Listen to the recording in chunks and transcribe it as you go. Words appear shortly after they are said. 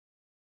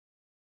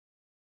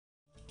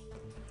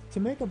To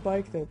make a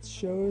bike that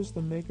shows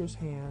the maker's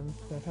hand,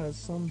 that has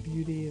some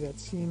beauty, that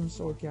seems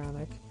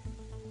organic,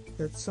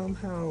 that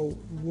somehow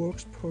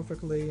works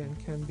perfectly and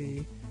can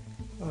be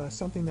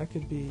something that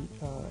could be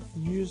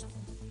used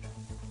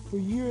for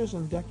years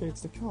and decades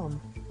to come,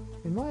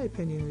 in my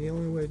opinion, the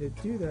only way to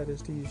do that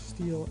is to use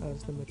steel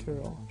as the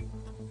material.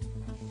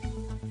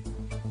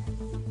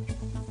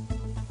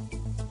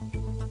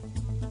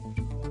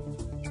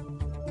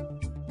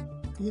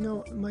 You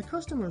know, my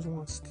customers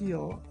want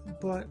steel,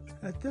 but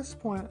at this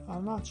point,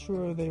 I'm not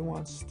sure they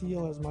want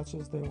steel as much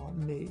as they want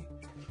me.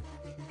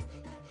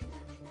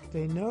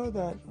 They know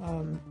that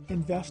I'm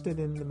invested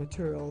in the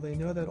material. They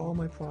know that all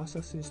my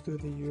processes through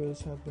the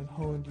years have been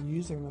honed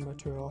using the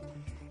material.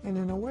 And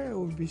in a way, it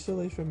would be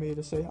silly for me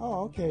to say,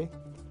 oh, okay,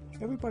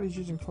 everybody's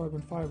using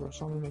carbon fiber,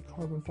 so I'm going to make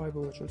carbon fiber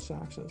Richard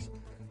Sachs's.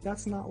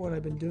 That's not what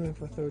I've been doing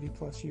for 30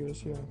 plus years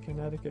here in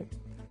Connecticut.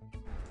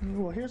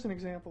 Well, here's an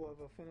example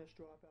of a finished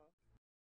dropout.